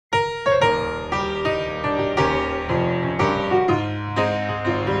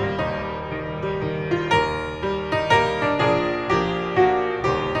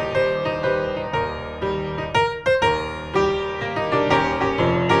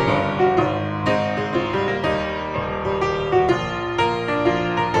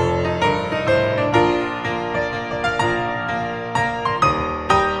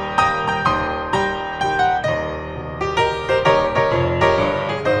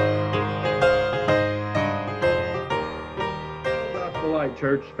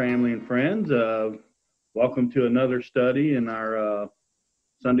church family and friends. Welcome to another study in our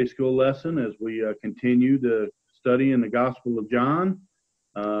Sunday school lesson as we continue to study in the Gospel of John.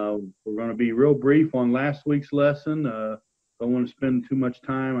 We're going to be real brief on last week's lesson. Don't want to spend too much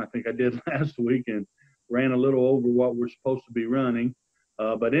time. I think I did last week and ran a little over what we're supposed to be running.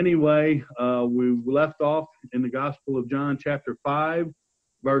 But anyway, we left off in the Gospel of John chapter 5.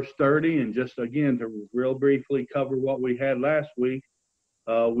 Verse 30, and just again to real briefly cover what we had last week,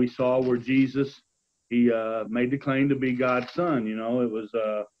 we saw where Jesus, he made the claim to be God's son. You know, it was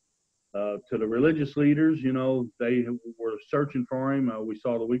to the religious leaders, you know, they were searching for him. We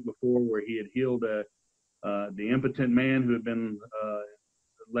saw the week before where he had healed the impotent man who had been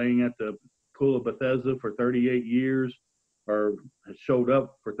laying at the pool of Bethesda for 38 years, or had showed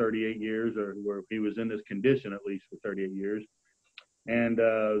up for 38 years, or where he was in this condition at least for 38 years. And,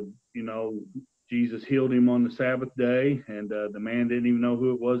 you know, Jesus healed him on the Sabbath day, and the man didn't even know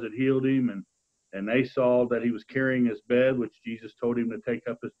who it was that healed him. And they saw that he was carrying his bed, which Jesus told him to take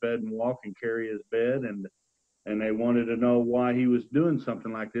up his bed and walk and carry his bed. And they wanted to know why he was doing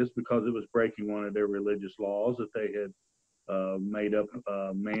something like this, because it was breaking one of their religious laws that they had made up,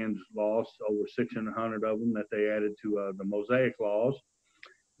 man's laws, over 600 of them that they added to the Mosaic laws.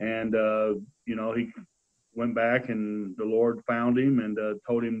 And, you know, he went back, and the Lord found him and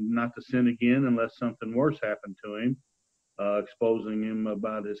told him not to sin again unless something worse happened to him, exposing him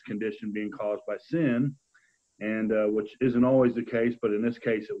about his condition being caused by sin, and which isn't always the case, but in this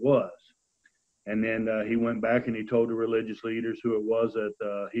case it was. And then he went back and he told the religious leaders who it was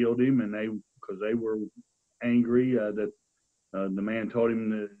that healed him, and because they were angry that the man told him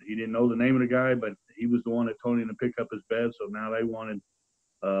that he didn't know the name of the guy, but he was the one that told him to pick up his bed. So now they wanted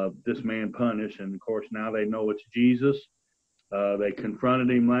this man punished, and of course now they know it's Jesus. They confronted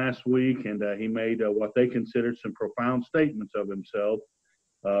him last week, and he made what they considered some profound statements of himself.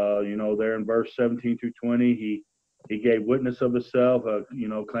 You know, there in verse 17 through 20, he gave witness of himself, you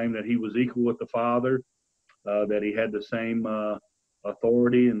know, claimed that he was equal with the Father, that he had the same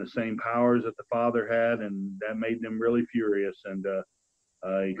authority and the same powers that the Father had, and that made them really furious. And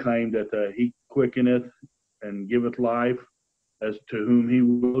he claimed that he quickeneth and giveth life as to whom he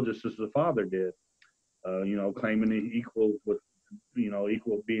will, just as the Father did. You know, claiming equal with, you know,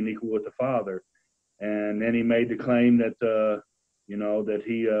 being equal with the Father. And then he made the claim that, you know, that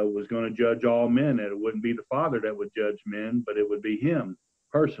he was going to judge all men, that it wouldn't be the Father that would judge men, but it would be him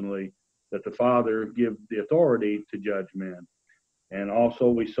personally, that the Father give the authority to judge men. And also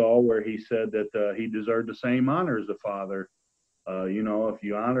we saw where he said that he deserved the same honor as the Father. You know, if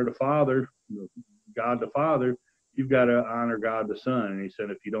you honor the Father, God the Father, you've got to honor God the Son. And he said,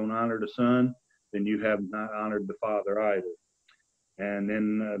 if you don't honor the Son, then you have not honored the Father either. And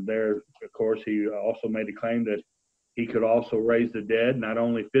then there, of course, he also made a claim that he could also raise the dead, not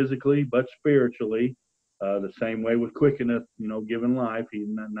only physically, but spiritually. The same way with quickeneth, you know, giving life. He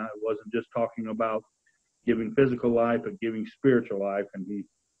wasn't just talking about giving physical life, but giving spiritual life. And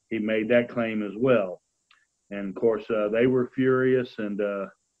he made that claim as well. And, of course, they were furious, and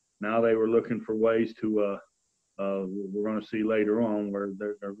now they were looking for ways to we're going to see later on where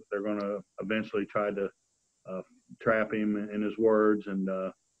they're going to eventually try to trap him in his words, and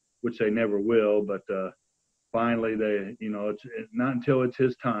which they never will. But finally, you know, it's not until it's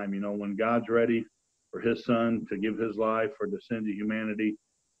his time. You know, when God's ready for his Son to give his life for the sins of humanity,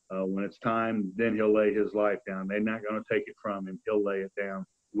 when it's time, then he'll lay his life down. They're not going to take it from him. He'll lay it down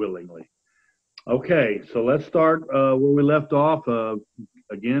willingly. Okay, so let's start where we left off.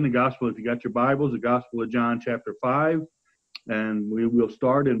 Again, the Gospel, if you got your Bibles, the Gospel of John chapter 5, and we will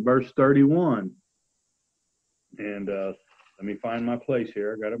start in verse 31. And let me find my place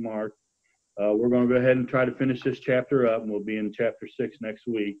here. I got it marked. We're going to go ahead and try to finish this chapter up, and we'll be in chapter 6 next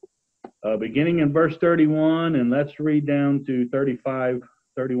week. Beginning in verse 31, and let's read down to 31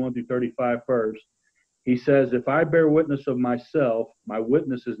 through 35 first. He says, if I bear witness of myself, my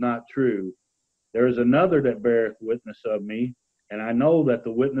witness is not true. There is another that beareth witness of me, and I know that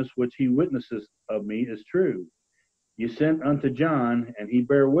the witness which he witnesses of me is true. You sent unto John, and he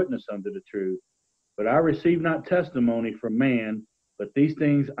bare witness unto the truth. But I receive not testimony from man, but these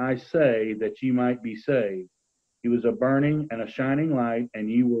things I say, that ye might be saved. He was a burning and a shining light,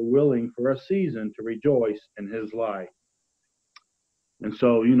 and ye were willing for a season to rejoice in his light. And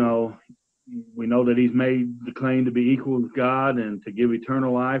so, you know, we know that he's made the claim to be equal with God and to give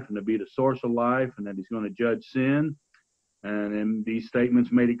eternal life and to be the source of life, and that he's going to judge sin. And in these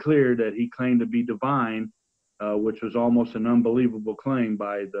statements made it clear that he claimed to be divine, which was almost an unbelievable claim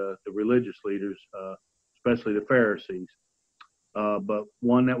by the religious leaders, especially the Pharisees. But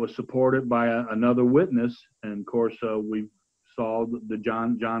one that was supported by another witness. And of course, we've saw the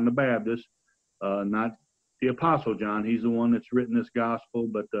John the Baptist, not the Apostle John. He's the one that's written this gospel,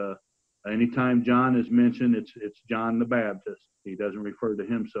 but anytime John is mentioned, it's John the Baptist. He doesn't refer to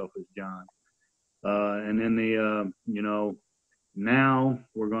himself as John. And then now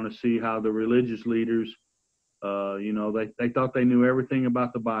we're going to see how the religious leaders, they thought they knew everything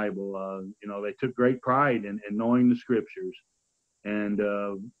about the Bible. They took great pride in knowing the scriptures. And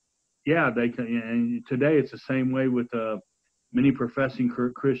they can. And today it's the same way with many professing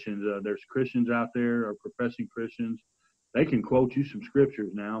Christians. There's Christians out there, or professing Christians. They can quote you some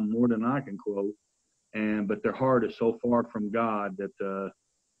scriptures now, more than I can quote, but their heart is so far from God that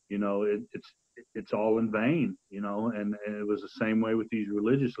it's all in vain. And it was the same way with these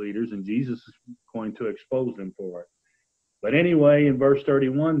religious leaders, and Jesus is going to expose them for it. But anyway, in verse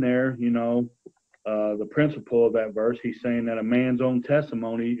 31 there, the principle of that verse, he's saying that a man's own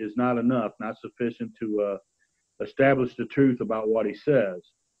testimony is not enough, not sufficient to establish the truth about what he says.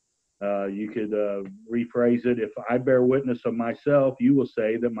 You could rephrase it: if I bear witness of myself, you will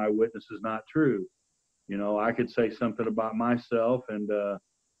say that my witness is not true. I could say something about myself, and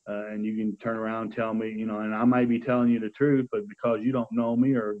you can turn around and tell me, and I might be telling you the truth, but because you don't know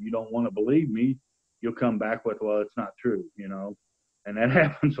me or you don't want to believe me, you'll come back with, well, it's not true, and that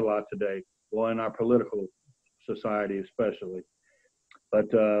happens a lot today. Well, in our political society especially. But,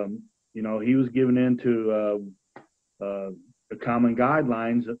 he was given into the common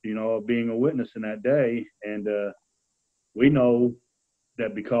guidelines, of being a witness in that day. And we know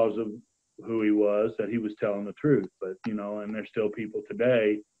that because of who he was, that he was telling the truth. But, and there's still people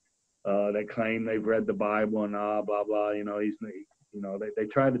today that claim they've read the Bible and blah, blah, they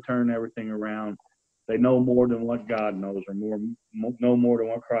try to turn everything around. They know more than what God knows, or know more than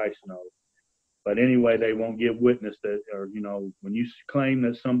what Christ knows. But anyway, they won't give witness that, or, when you claim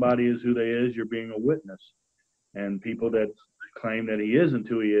that somebody is who they is, you're being a witness. And people that claim that he isn't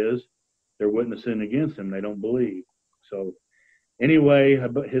who he is, they're witnessing against him. They don't believe. So anyway,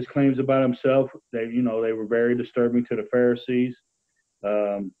 his claims about himself, they were very disturbing to the Pharisees.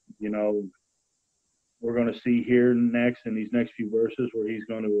 We're going to see here next, in these next few verses, where he's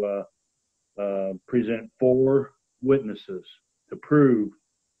going to present 4 witnesses to prove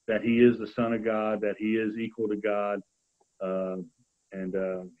that he is the Son of God, that he is equal to God.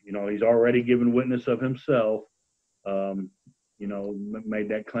 He's already given witness of himself, made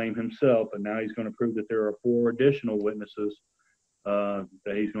that claim himself, but now he's going to prove that there are 4 additional witnesses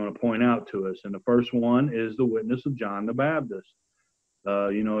that he's going to point out to us. And the first one is the witness of John the Baptist.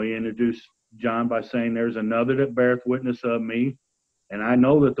 He introduced John by saying, "There's another that beareth witness of me, and I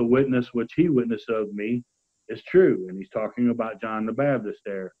know that the witness which he witnessed of me is true." And he's talking about John the Baptist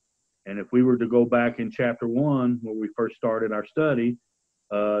there. And if we were to go back in chapter 1, where we first started our study,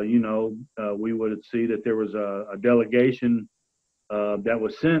 we would see that there was a delegation that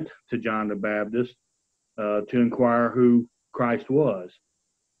was sent to John the Baptist to inquire who Christ was.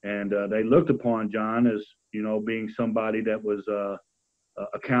 And they looked upon John as, being somebody that was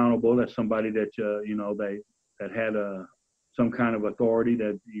accountable, as somebody that, that had some kind of authority,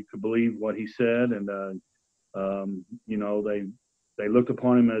 that you could believe what he said. And, they looked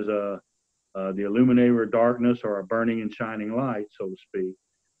upon him as the illuminator of darkness, or a burning and shining light, so to speak.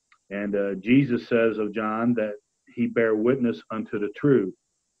 And Jesus says of John that he bare witness unto the truth.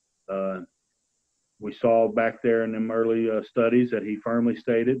 We saw back there in them early studies that he firmly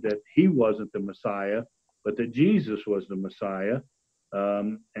stated that he wasn't the Messiah, but that Jesus was the Messiah.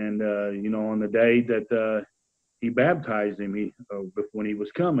 On the day that he baptized him, when he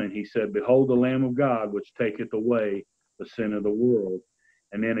was coming, he said, "Behold the Lamb of God, which taketh away the sin of the world."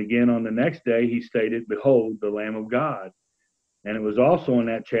 And then again on the next day, he stated, "Behold the Lamb of God." And it was also in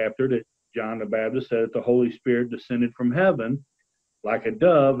that chapter that John the Baptist said that the Holy Spirit descended from heaven like a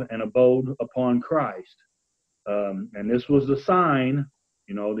dove and abode upon Christ. And this was the sign,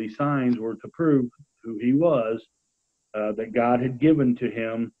 these signs were to prove who he was, that God had given to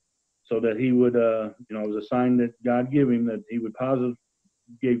him, so that he would, it was a sign that God gave him, that he would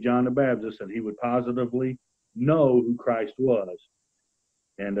gave John the Baptist, that he would positively know who Christ was.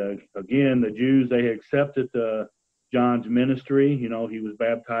 And again, the Jews, they accepted John's ministry. He was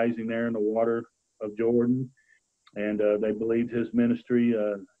baptizing there in the water of Jordan, and they believed his ministry,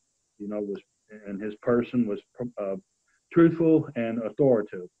 was, and his person was truthful and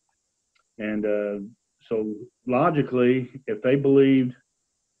authoritative. And so logically, if they believed,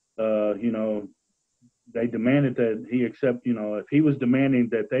 they demanded that he accept, if he was demanding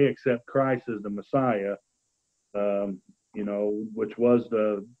that they accept Christ as the Messiah, which was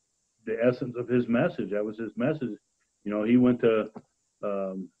the essence of his message. That was his message. He went to,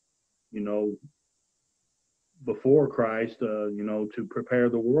 before Christ, to prepare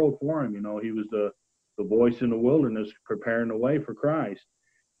the world for him. He was the voice in the wilderness preparing the way for Christ.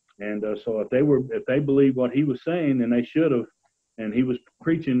 And so if they believed what he was saying, then they should have, and he was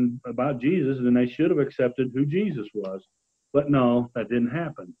preaching about Jesus, then they should have accepted who Jesus was. But no, that didn't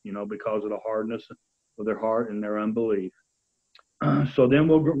happen, because of the hardness of their heart and their unbelief. So then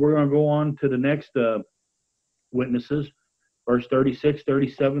we're going to go on to the next witnesses, verse 36,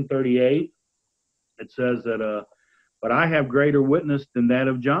 37, 38. It says that, but I have greater witness than that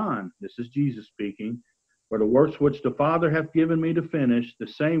of John. This is Jesus speaking. For the works which the Father hath given me to finish, the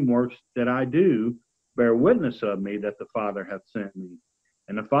same works that I do, bear witness of me that the Father hath sent me.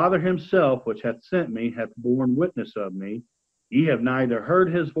 And the Father himself, which hath sent me, hath borne witness of me. Ye have neither heard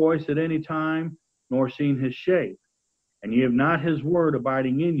his voice at any time, nor seen his shape. And ye have not his word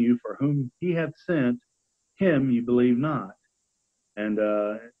abiding in you, for whom he hath sent, him ye believe not. And,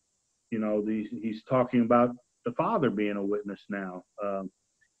 he's talking about the Father being a witness now.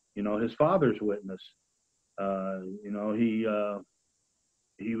 His Father's witness. He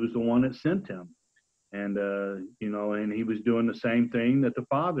was the one that sent him. And, and he was doing the same thing that the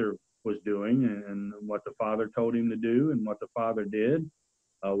Father was doing, and what the Father told him to do and what the Father did.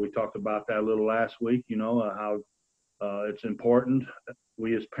 We talked about that a little last week, how it's important,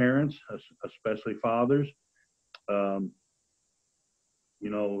 we as parents, especially fathers, follow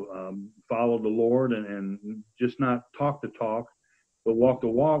the Lord and just not talk the talk, but walk the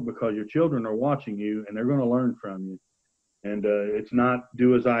walk, because your children are watching you and they're going to learn from you. And it's not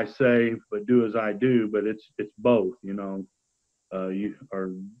do as I say, but do as I do, but it's both,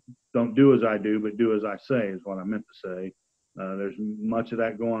 don't do as I do, but do as I say is what I meant to say. There's much of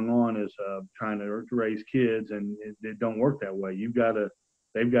that going on is trying to raise kids, and it don't work that way.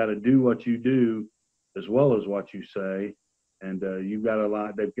 They've got to do what you do as well as what you say, and you've got to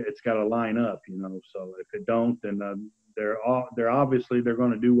line. It's got to line up, So if it don't, then they're obviously they're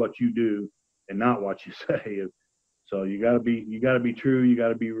going to do what you do and not what you say. So you got to be true. You got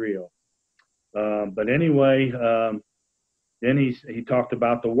to be real. But anyway, then he talked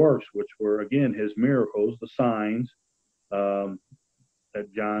about the works, which were again his miracles, the signs. That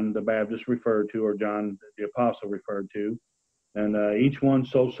John the Baptist referred to, or John the Apostle referred to, and each one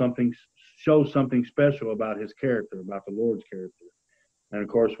shows something special about his character, about the Lord's character. And of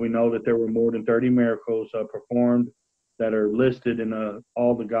course, we know that there were more than 30 miracles performed that are listed in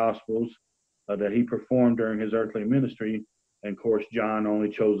all the Gospels that he performed during his earthly ministry. And of course, John only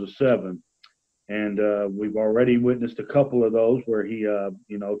chose the 7. And we've already witnessed a couple of those where he,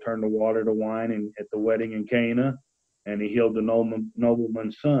 turned the water to wine at the wedding in Cana. And he healed the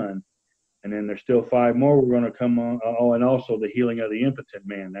nobleman's son. And then there's still 5 more we're going to come on. Oh, and also the healing of the impotent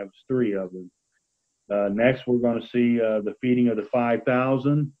man. That was 3 of them. Next, we're going to see the feeding of the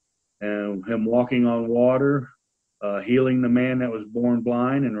 5,000 and him walking on water, healing the man that was born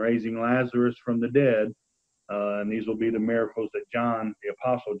blind, and raising Lazarus from the dead. And these will be the miracles that John, the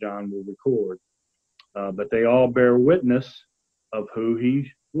Apostle John, will record. But they all bear witness of who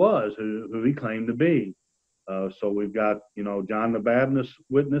he was, who he claimed to be. So we've got, John the Baptist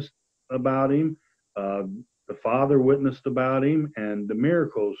witnessed about him, the Father witnessed about him, and the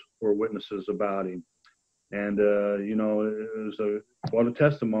miracles were witnesses about him. And, it was what a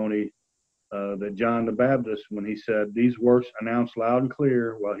testimony that John the Baptist, when he said, these works announced loud and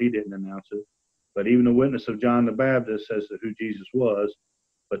clear, well, he didn't announce it, but even the witness of John the Baptist says that who Jesus was,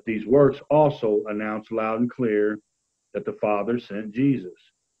 but these works also announced loud and clear that the Father sent Jesus.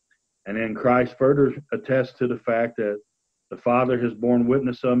 And then Christ further attests to the fact that the Father has borne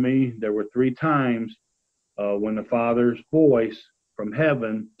witness of me. There were 3 times when the Father's voice from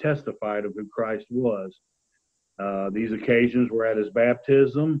heaven testified of who Christ was. These occasions were at his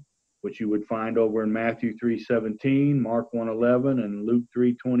baptism, which you would find over in Matthew 3:17, Mark 1:11, and Luke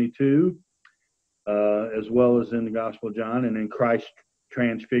 3:22, as well as in the Gospel of John, and in Christ's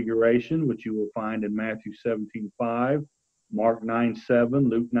transfiguration, which you will find in Matthew 17:5. Mark 9:7,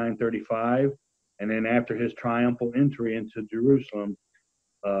 Luke 9:35, and then after his triumphal entry into Jerusalem,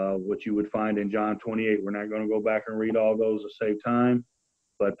 which you would find in John 28. We're not going to go back and read all those to save time,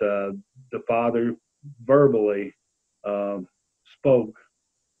 but the Father verbally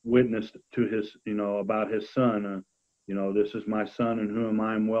witnessed to his, about his Son. This is my Son in whom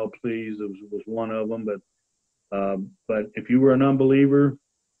I am well pleased. It was one of them. But if you were an unbeliever,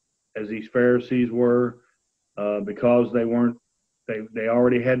 as these Pharisees were, because they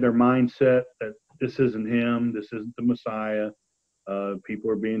already had their mindset that this isn't him, this isn't the Messiah, people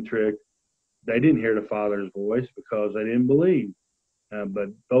are being tricked. They didn't hear the Father's voice because they didn't believe. But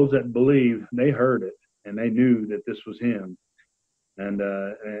those that believed, they heard it, and they knew that this was him.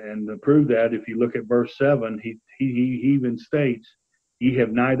 And to prove that, if you look at verse 7, he even states, "Ye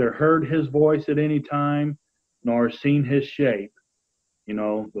have neither heard his voice at any time, nor seen his shape." You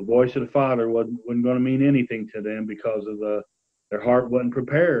know, the voice of the Father wasn't going to mean anything to them because of their heart wasn't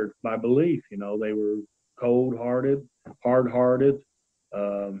prepared by belief. You know, they were cold-hearted, hard-hearted.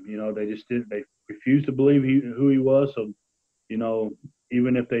 You know, they refused to believe who he was. So, you know,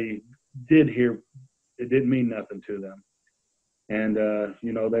 even if they did hear, it didn't mean nothing to them. And,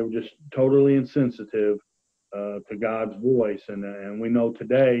 you know, they were just totally insensitive to God's voice. And we know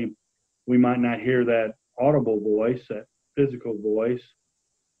today we might not hear that audible voice, that physical voice,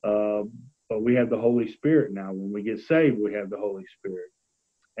 but we have the Holy Spirit now. When we get saved, we have the Holy Spirit.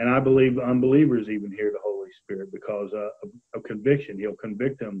 And I believe unbelievers even hear the Holy Spirit because of conviction. He'll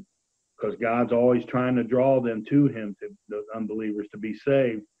convict them because God's always trying to draw them to him, to the unbelievers, to be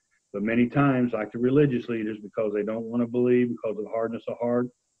saved. But many times, like the religious leaders, because they don't want to believe, because of hardness of heart,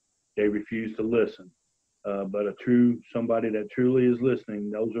 they refuse to listen. But somebody that truly is listening,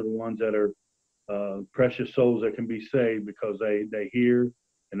 those are the ones that are precious souls that can be saved because they hear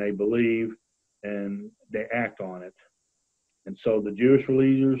and they believe and they act on it. And so the Jewish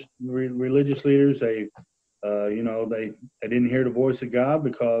religious leaders, they didn't hear the voice of God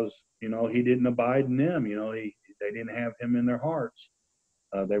because, you know, he didn't abide in them. You know, they didn't have him in their hearts.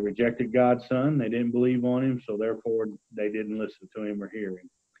 They rejected God's Son. They didn't believe on him, so therefore they didn't listen to him or hear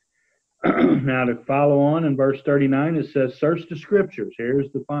him. Now to follow on in verse 39, it says, "Search the Scriptures."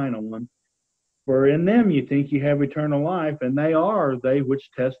 Here's the final one. "For in them you think you have eternal life, and they are they which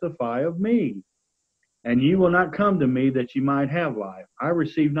testify of me. And ye will not come to me that ye might have life. I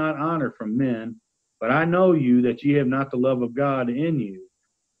receive not honor from men, but I know you that ye have not the love of God in you.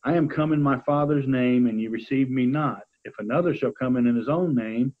 I am come in my Father's name, and ye receive me not. If another shall come in his own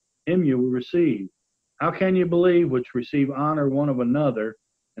name, him you will receive. How can you believe which receive honor one of another,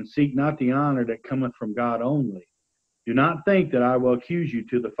 and seek not the honor that cometh from God only? Do not think that I will accuse you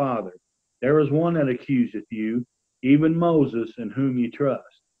to the Father. There is one that accuseth you, even Moses, in whom ye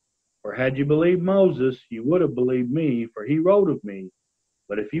trust. For had you believed Moses, you would have believed me, for he wrote of me.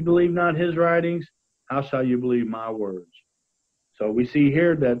 But if you believe not his writings, how shall you believe my words?" So we see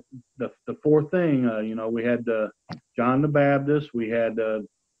here that the fourth thing, you know, we had John the Baptist, we had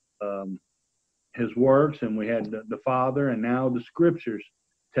his works, and we had the Father, and now the Scriptures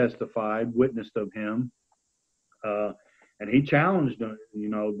testified, witnessed of him. And he challenged, you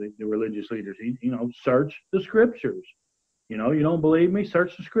know, the religious leaders. He, you know, search the Scriptures. You know, you don't believe me?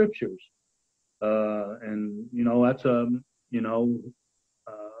 Search the Scriptures. And, you know, that's, you know,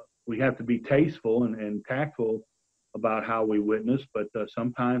 we have to be tasteful and tactful about how we witness, but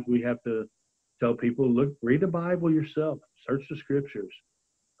sometimes we have to tell people, look, read the Bible yourself, search the Scriptures,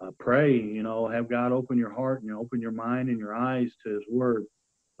 pray, you know, have God open your heart and open your mind and your eyes to his word.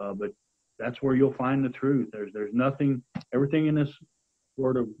 But that's where you'll find the truth. There's nothing, everything in this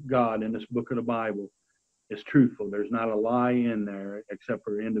word of God, in this book of the Bible, is truthful. There's not a lie in there except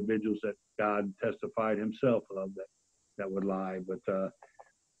for individuals that God testified himself of that would lie. But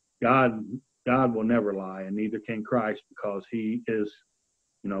God will never lie, and neither can Christ, because he is,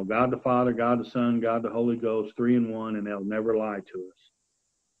 you know, God the Father, God the Son, God the Holy Ghost, 3 in 1, and they'll never lie to us.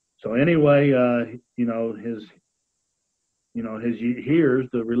 So anyway, you know, his hearers,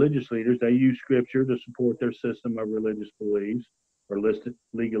 the religious leaders, they use Scripture to support their system of religious beliefs or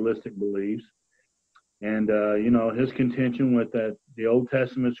legalistic beliefs. And, you know, his contention with that, the Old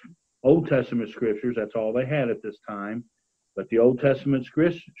Testament Scriptures, that's all they had at this time. But the Old Testament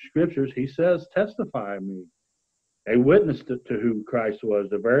Scriptures, he says, testify of me. They witnessed to who Christ was,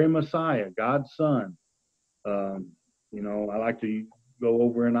 the very Messiah, God's Son. You know, I like to go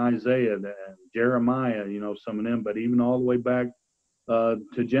over in Isaiah and Jeremiah, you know, some of them, but even all the way back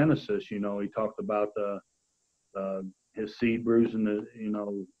to Genesis, you know, he talked about his seed bruising the, you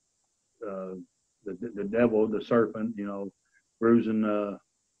know, the devil, the serpent, you know, bruising, or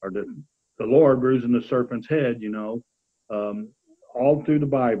the Lord bruising the serpent's head, you know. All through the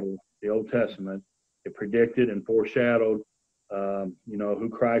Bible, the Old Testament, it predicted and foreshadowed, you know, who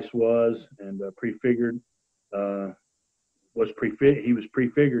Christ was, and prefigured. He was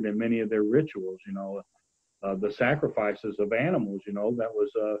prefigured in many of their rituals. You know, the sacrifices of animals. You know, that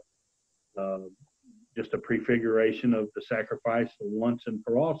was just a prefiguration of the sacrifice, the once and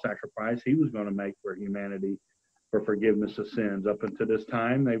for all sacrifice he was going to make for humanity for forgiveness of sins. Up until this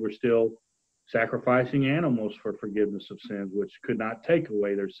time, they were still sacrificing animals for forgiveness of sins, which could not take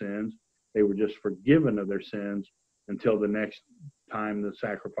away their sins. They were just forgiven of their sins until the next time the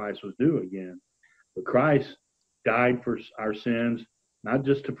sacrifice was due again. But Christ died for our sins, not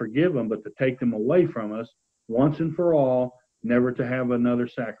just to forgive them, but to take them away from us once and for all, never to have another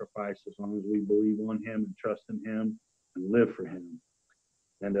sacrifice as long as we believe on him and trust in him and live for him.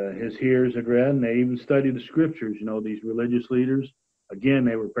 And his hearers had read, and they even studied the scriptures. You know, these religious leaders, again,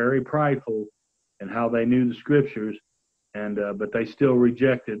 they were very prideful in how they knew the scriptures, and but they still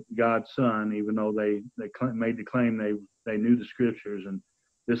rejected God's Son, even though they made the claim they knew the scriptures, and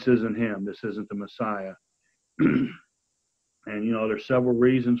this isn't him, this isn't the Messiah. And, you know, there's several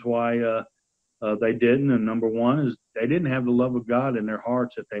reasons why they didn't. And number one is they didn't have the love of God in their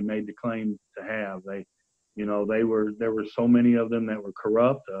hearts that they made the claim to have. You know, there were so many of them that were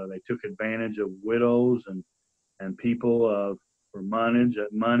corrupt. They took advantage of widows and people for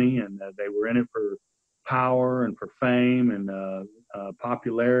money, and they were in it for power and for fame and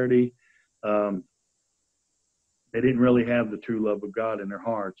popularity. They didn't really have the true love of God in their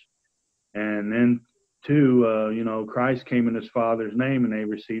hearts. And then, two, you know, Christ came in his Father's name, and they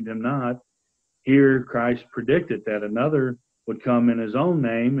received him not. Here, Christ predicted that another would come in his own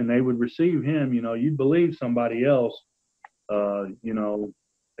name, and they would receive him. You know, you'd believe somebody else, you know,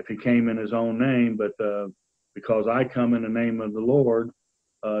 if he came in his own name, but because I come in the name of the Lord,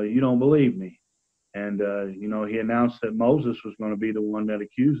 you don't believe me. And, you know, he announced that Moses was going to be the one that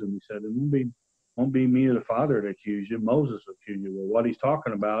accused him. He said, it won't be me or the Father to accuse you. Moses will accuse you. Well, what he's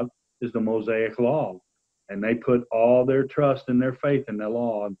talking about is the Mosaic law. And they put all their trust and their faith in the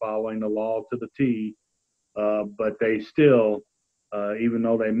law and following the law to the T. But they still, even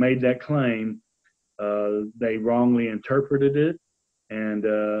though they made that claim, they wrongly interpreted it. And,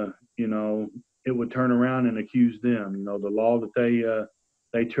 you know, it would turn around and accuse them. You know, the law that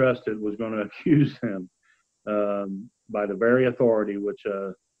they trusted was going to accuse them by the very authority which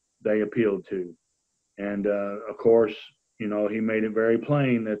they appealed to. And, of course, you know, he made it very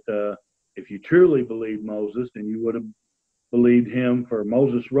plain that if you truly believed Moses, then you would have believed him, for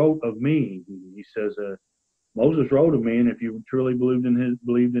Moses wrote of me. He says, Moses wrote of me, and if you truly believed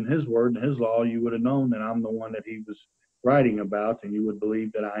in his word and his law, you would have known that I'm the one that he was writing about, and you would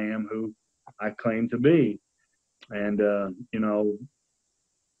believe that I am who I claim to be. And, you know,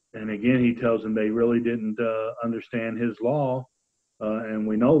 and again, he tells them they really didn't understand his law. And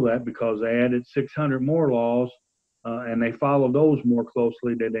we know that because they added 600 more laws, and they followed those more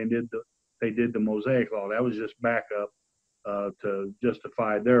closely than they did the Mosaic law. That was just backup to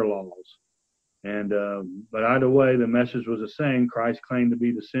justify their laws. And but either way, the message was the same. Christ claimed to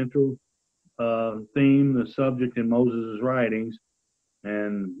be the central theme, the subject in Moses' writings.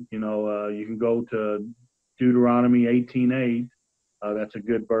 And, you know, you can go to Deuteronomy 18:8. That's a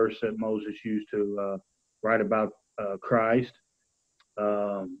good verse that Moses used to write about Christ.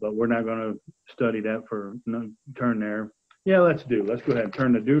 But we're not going to study that turn there. Yeah, let's go ahead and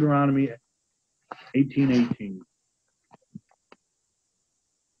turn to Deuteronomy 18:18.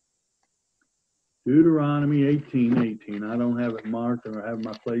 Deuteronomy 18:18. I don't have it marked or I have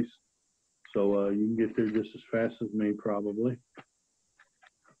my place, so you can get there just as fast as me, probably.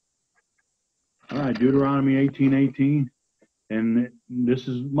 All right, Deuteronomy 18:18, and this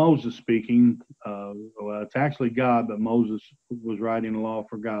is Moses speaking. Well, it's actually God, but Moses was writing the law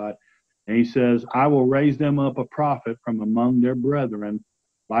for God. And he says, I will raise them up a prophet from among their brethren,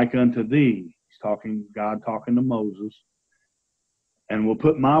 like unto thee. He's talking, God talking to Moses. And will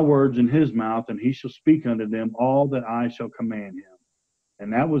put my words in his mouth, and he shall speak unto them all that I shall command him.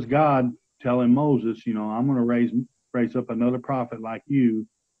 And that was God telling Moses, you know, I'm going to raise up another prophet like you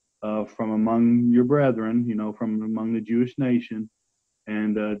from among your brethren, you know, from among the Jewish nation,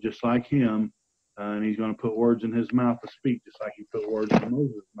 and just like him. And he's going to put words in his mouth to speak, just like he put words in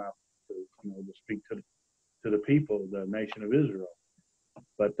Moses' mouth to, you know, to speak to the people, the nation of Israel.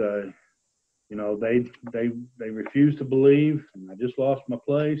 But you know, they refused to believe, and I just lost my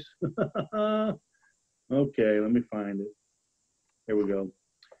place. Okay, let me find it. Here we go.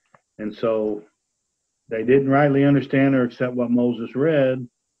 And so they didn't rightly understand or accept what Moses read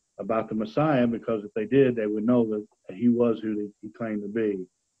about the Messiah, because if they did, they would know that he was who he claimed to be.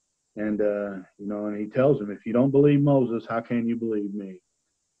 And, you know, and he tells them, if you don't believe Moses, how can you believe me?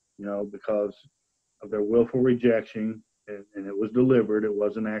 You know, because of their willful rejection, and it was deliberate, it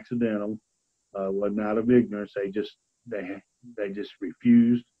wasn't accidental. Was not of ignorance. They just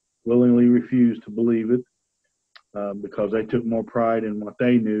willingly refused to believe it because they took more pride in what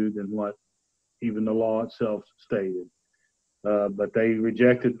they knew than what even the law itself stated. But they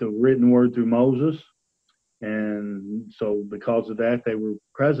rejected the written word through Moses, and so because of that, they were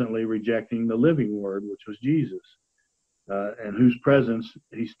presently rejecting the living word, which was Jesus, and whose presence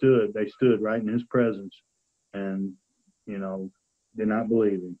they stood right in his presence, and, you know, did not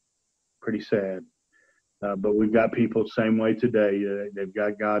believe him. Pretty sad. But we've got people the same way today. They've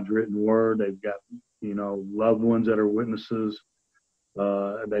got God's written word. They've got loved ones that are witnesses.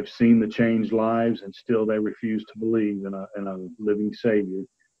 They've seen the changed lives, and still they refuse to believe in a living Savior,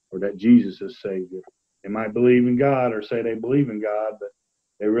 or that Jesus is Savior. They might believe in God or say they believe in God, but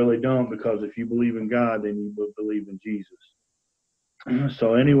they really don't, because if you believe in God, then you will believe in Jesus.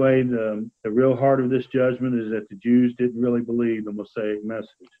 So anyway, the real heart of this judgment is that the Jews didn't really believe the Mosaic message.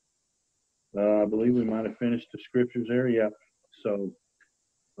 I believe we might have finished the scriptures there. Yeah. So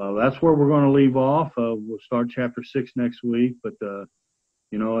that's where we're going to leave off. We'll start chapter 6 next week. But,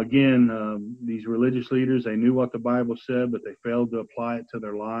 again, these religious leaders, they knew what the Bible said, but they failed to apply it to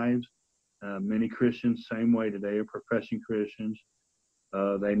their lives. Many Christians, same way today, are professing Christians.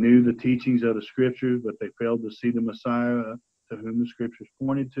 They knew the teachings of the scriptures, but they failed to see the Messiah to whom the scriptures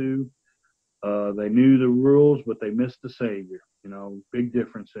pointed to. They knew the rules, but they missed the Savior. Big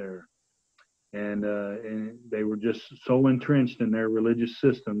difference there. And they were just so entrenched in their religious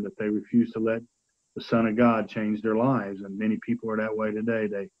system that they refused to let the Son of God change their lives. And many people are that way today.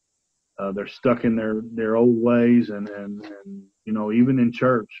 They're stuck in their old ways, and even in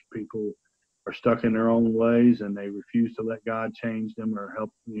church, people are stuck in their own ways, and they refuse to let God change them or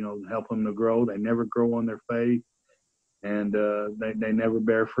help them to grow. They never grow on their faith, and they never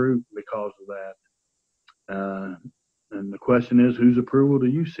bear fruit because of that. And the question is, whose approval do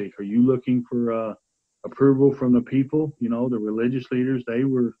you seek? Are you looking for approval from the people? The religious leaders, they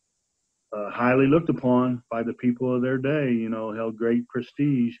were highly looked upon by the people of their day, held great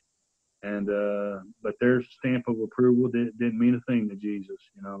prestige. But their stamp of approval didn't mean a thing to Jesus.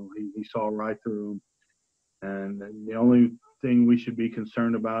 He saw right through them. And the only thing we should be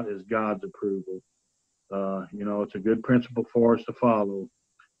concerned about is God's approval. It's a good principle for us to follow.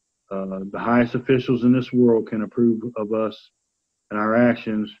 The highest officials in this world can approve of us and our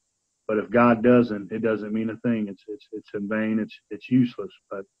actions, but if God doesn't, it doesn't mean a thing. It's in vain. It's useless.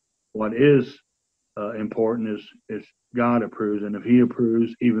 But what is important is God approves, and if He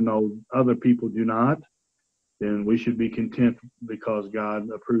approves, even though other people do not, then we should be content because God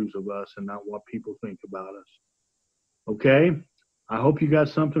approves of us and not what people think about us. Okay, I hope you got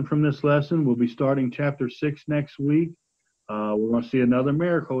something from this lesson. We'll be starting chapter 6 next week. We're going to see another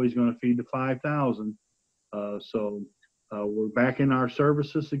miracle. He's going to feed the 5,000. So we're back in our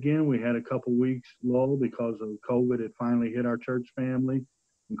services again. We had a couple weeks lull because of COVID. It finally hit our church family,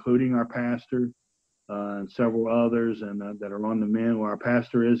 including our pastor and several others and that are on the mend. Well, our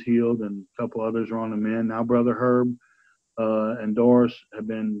pastor is healed, and a couple others are on the mend. Now Brother Herb and Doris have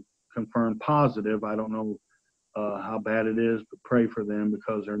been confirmed positive. I don't know how bad it is, but pray for them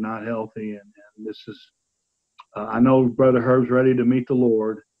because they're not healthy. And this is I know Brother Herb's ready to meet the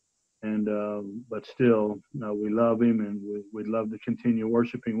Lord, but still, we love him, and we'd love to continue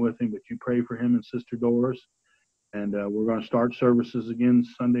worshiping with him. But you pray for him and Sister Doris, and we're going to start services again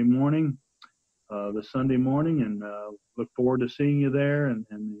Sunday morning, and look forward to seeing you there and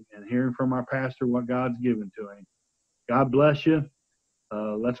hearing from our pastor what God's given to him. God bless you.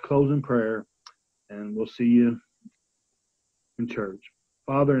 Let's close in prayer, and we'll see you in church.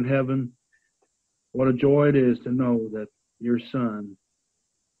 Father in heaven, what a joy it is to know that your Son,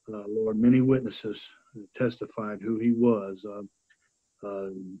 Lord, many witnesses testified who he was.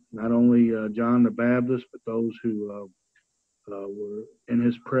 Not only John the Baptist, but those who were in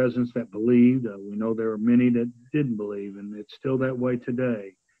his presence that believed. We know there are many that didn't believe, and it's still that way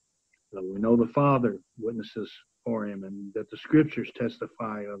today. We know the Father witnesses for him, and that the Scriptures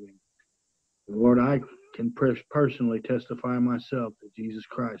testify of him. And Lord, I can personally testify myself that Jesus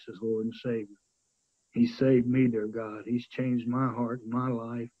Christ is Lord and Savior. He saved me, dear God. He's changed my heart and my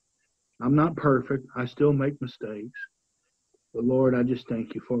life. I'm not perfect. I still make mistakes. But Lord, I just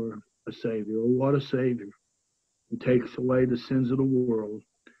thank you for a Savior. Oh, what a Savior who takes away the sins of the world.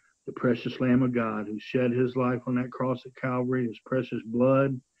 The precious Lamb of God who shed his life on that cross at Calvary, his precious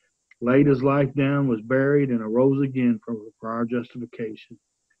blood, laid his life down, was buried, and arose again for our justification.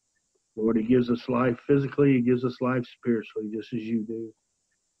 Lord, he gives us life physically. He gives us life spiritually, just as you do.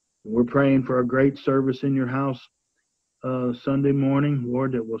 And we're praying for a great service in your house Sunday morning,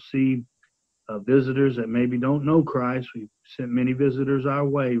 Lord, that we'll see visitors that maybe don't know Christ. We've sent many visitors our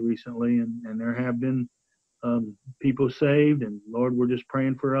way recently, and there have been people saved. And Lord, we're just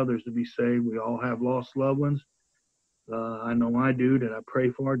praying for others to be saved. We all have lost loved ones. I know I do, that I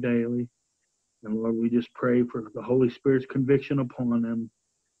pray for daily. And Lord, we just pray for the Holy Spirit's conviction upon them,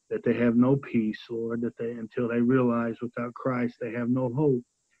 that they have no peace, Lord, that until they realize without Christ they have no hope,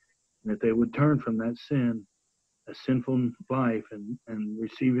 and that they would turn from that sin, a sinful life, and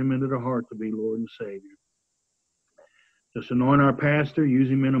receive him into their heart to be Lord and Savior. Just anoint our pastor, use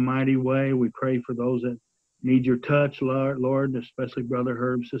him in a mighty way. We pray for those that need your touch, Lord, especially Brother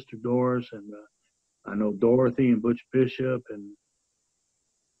Herb, Sister Doris, and I know Dorothy and Butch Bishop and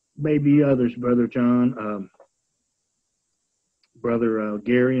maybe others, Brother John, Brother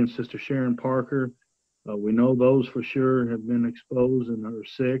Gary and Sister Sharon Parker. We know those for sure have been exposed and are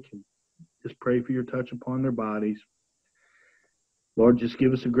sick. And just pray for your touch upon their bodies. Lord, just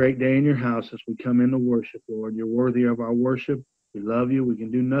give us a great day in your house as we come into worship, Lord. You're worthy of our worship. We love you. We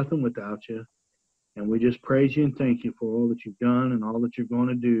can do nothing without you. And we just praise you and thank you for all that you've done and all that you're going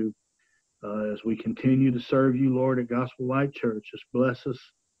to do as we continue to serve you, Lord, at Gospel Light Church. Just bless us.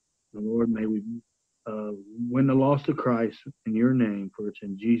 And Lord, may we win the lost to Christ in your name, for it's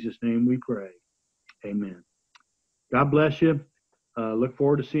in Jesus' name we pray. Amen. God bless you. Look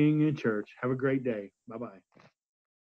forward to seeing you in church. Have a great day. Bye-bye.